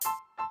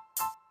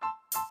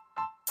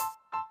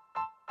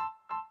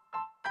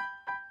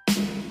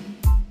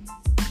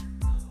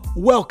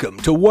Welcome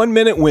to 1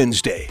 Minute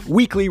Wednesday,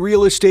 weekly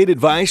real estate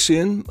advice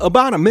in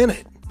about a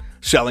minute.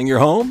 Selling your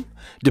home?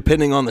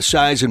 Depending on the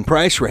size and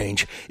price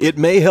range, it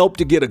may help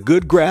to get a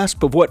good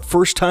grasp of what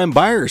first-time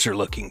buyers are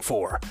looking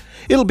for.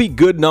 It'll be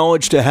good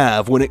knowledge to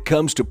have when it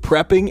comes to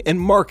prepping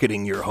and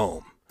marketing your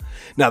home.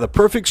 Now, the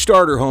perfect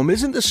starter home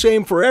isn't the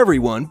same for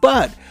everyone,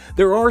 but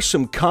there are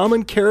some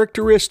common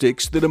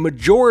characteristics that a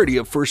majority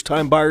of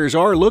first-time buyers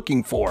are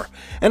looking for,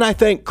 and I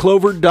thank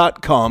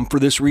Clover.com for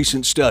this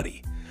recent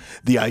study.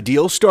 The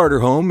ideal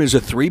starter home is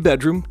a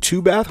 3-bedroom,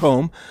 2-bath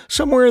home,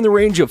 somewhere in the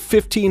range of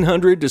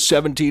 1,500 to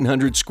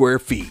 1,700 square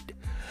feet.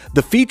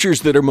 The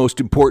features that are most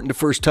important to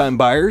first-time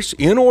buyers,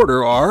 in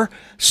order, are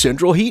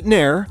central heat and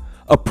air,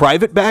 a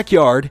private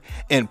backyard,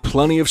 and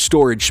plenty of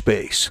storage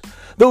space.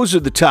 Those are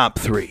the top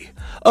 3.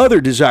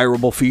 Other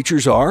desirable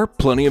features are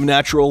plenty of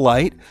natural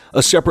light,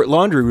 a separate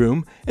laundry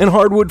room, and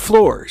hardwood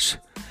floors.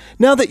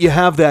 Now that you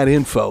have that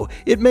info,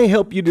 it may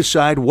help you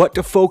decide what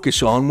to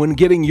focus on when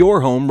getting your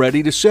home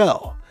ready to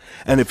sell.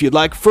 And if you'd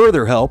like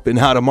further help in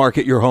how to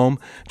market your home,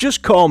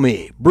 just call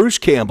me, Bruce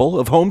Campbell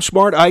of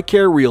HomeSmart Eye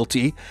Care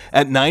Realty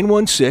at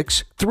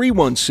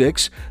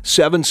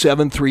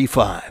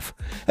 916-316-7735.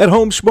 At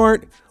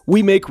HomeSmart,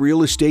 we make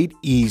real estate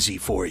easy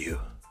for you.